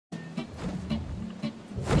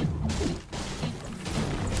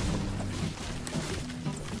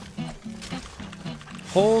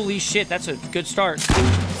Holy shit, that's a good start.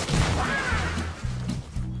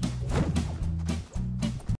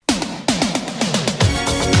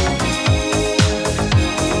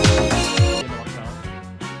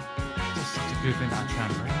 Good thing that I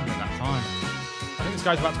turned around at that time. I think this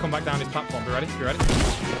guy's about to come back down his platform. You ready? You ready?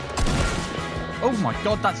 Oh my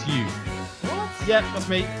god, that's you. What? Yeah, that's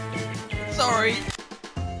me. Sorry.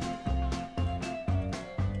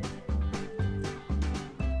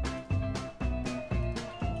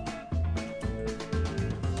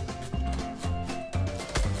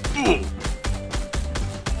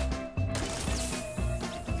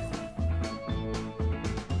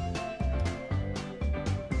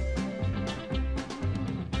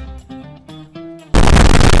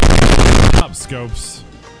 Scopes.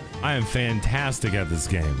 I am fantastic at this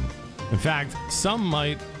game. In fact, some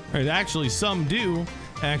might, or actually some do,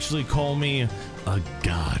 actually call me a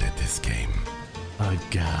god at this game. A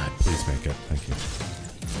god. Please make it. Thank you.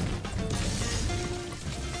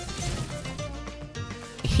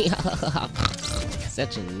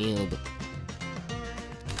 Such a noob.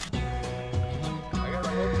 I gotta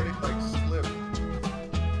hope that he like slipped.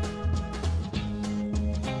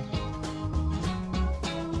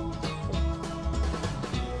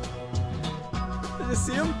 Did you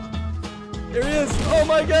see him? There he is! Oh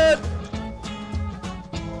my god!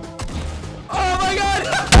 Oh my god!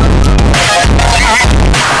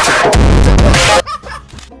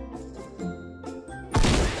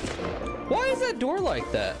 Why is that door like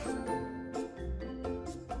that?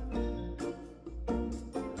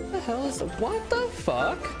 What the hell is it? What the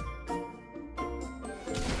fuck?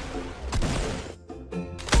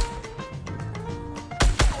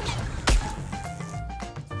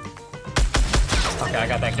 Okay, I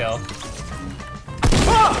got that kill.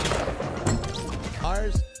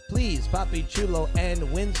 Ours, please, Papi Chulo, and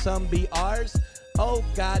win some BRs. Oh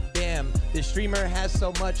goddamn, the streamer has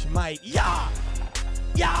so much might. Yeah,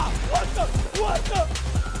 yeah. What the?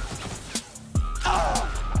 Ah!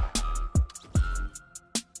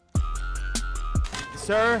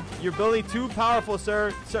 Sir, you're building too powerful,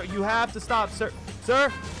 sir. Sir, you have to stop, sir.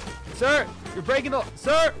 Sir, you're breaking the.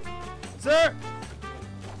 Sir.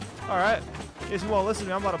 All right. Guess you won't listen to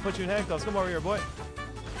me. I'm about to put you in handcuffs. Come over here, boy.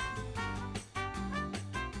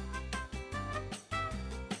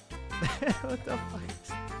 What the fuck?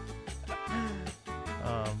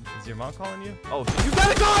 Is your mom calling you? Oh, you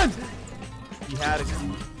got a gun! You had a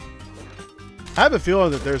gun. I have a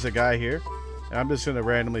feeling that there's a guy here, and I'm just gonna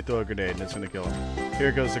randomly throw a grenade and it's gonna kill him.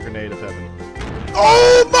 Here goes the grenade of heaven.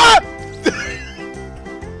 Oh my!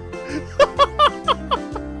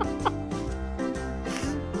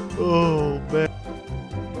 Oh man!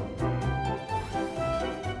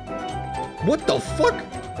 What the fuck?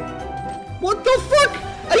 What the fuck?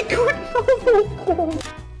 I couldn't.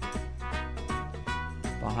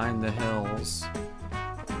 Behind the hills.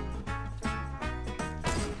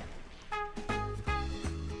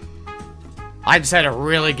 I just had a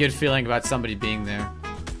really good feeling about somebody being there.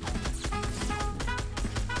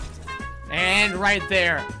 And right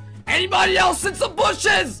there. Anybody else in some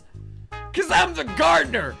bushes? Cause I'm the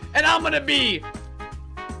gardener and I'm gonna be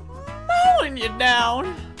mowing you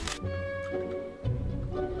down.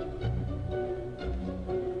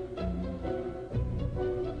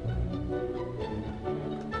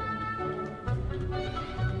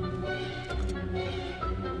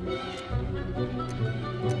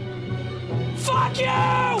 Fuck you!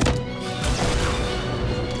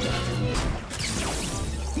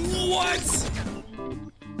 What?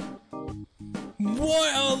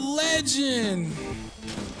 What a legend!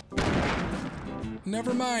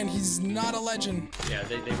 Never mind, he's not a legend. Yeah,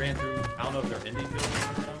 they ran through. I don't know if they're indie fields.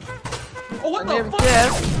 Oh, what the fuck?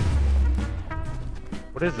 Yes.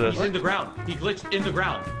 What is this? He's in the ground. He glitched in the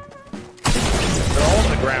ground. They're all on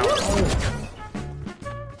the ground.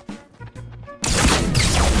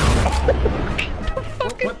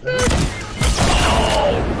 What the?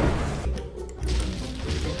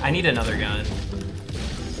 I need another gun.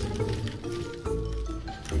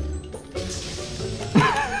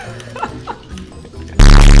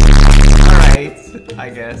 Alright, I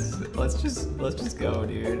guess. Let's just go,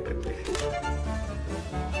 dude.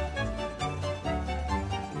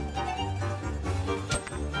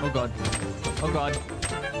 Oh god. Oh god.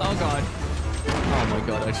 Oh god. Oh my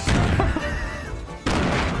god, I just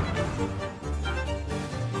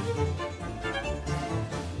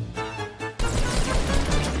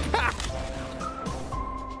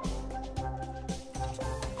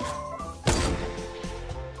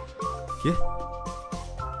Yeah.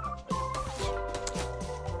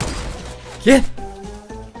 Yeah.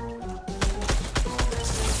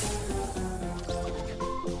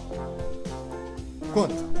 Go on.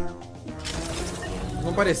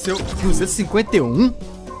 apareceu 251?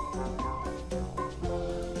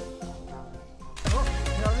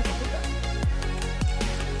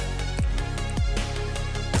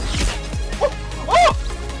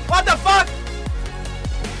 What the fuck?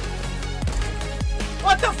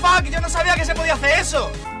 What the fuck? Yo no sabía que se podía hacer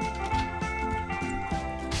eso.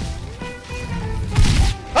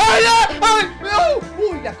 ¡Ay, ay, ay! ¡No!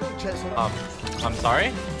 ¡Uy, la concha de su... I'm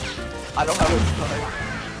sorry? I don't have a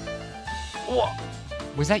time. What?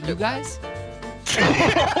 Was that you guys?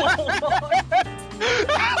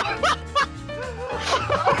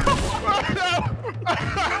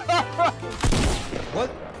 What?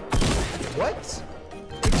 What?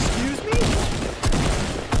 Excuse me?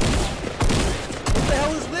 What the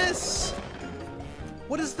hell is this?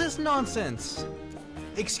 What is this nonsense?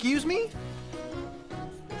 Excuse me?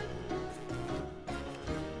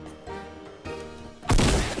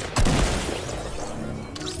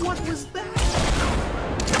 What was that?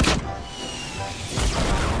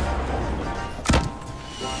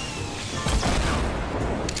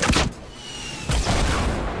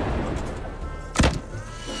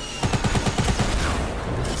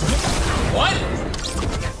 What?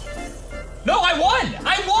 No, I won!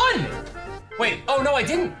 I won! Wait, oh no, I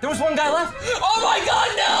didn't. There was one guy left. Oh my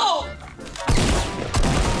god, no!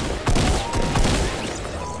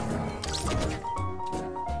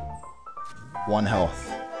 One health.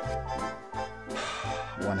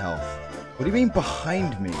 One health. What do you mean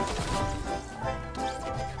behind me?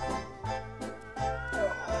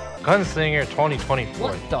 Gunslinger 2024.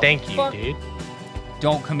 What the Thank you, fuck? dude.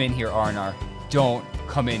 Don't come in here, Arnar. Don't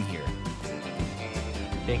come in here.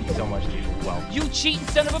 Thank you so much, dude. Well, You cheating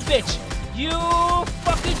son of a bitch! You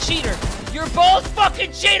fucking cheater! You're both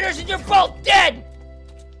fucking cheaters and you're both dead!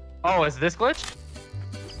 oh, is this glitched?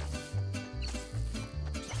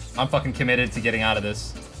 I'm fucking committed to getting out of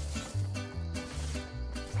this.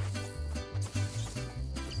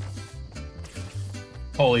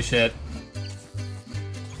 Holy shit.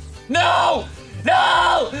 No!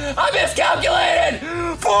 No! I miscalculated!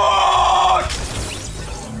 Fuck!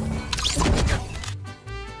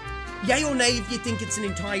 Yay or nay if you think it's an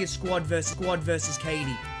entire squad versus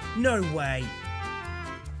Katie. No way.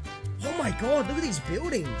 Oh my god, look at these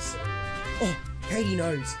buildings. Oh, Katie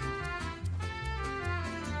knows.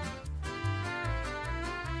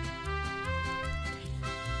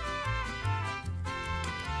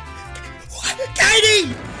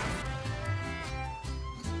 Katie!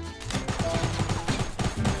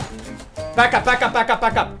 Back up, back up, back up,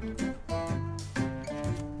 back up.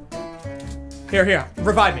 Here, here.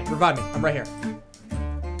 Revive me, revive me. I'm right here.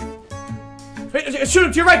 Hey, shoot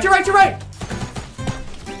him to your right, to your right, to your right!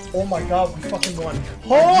 Oh my god, we fucking won.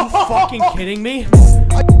 Are you fucking kidding me?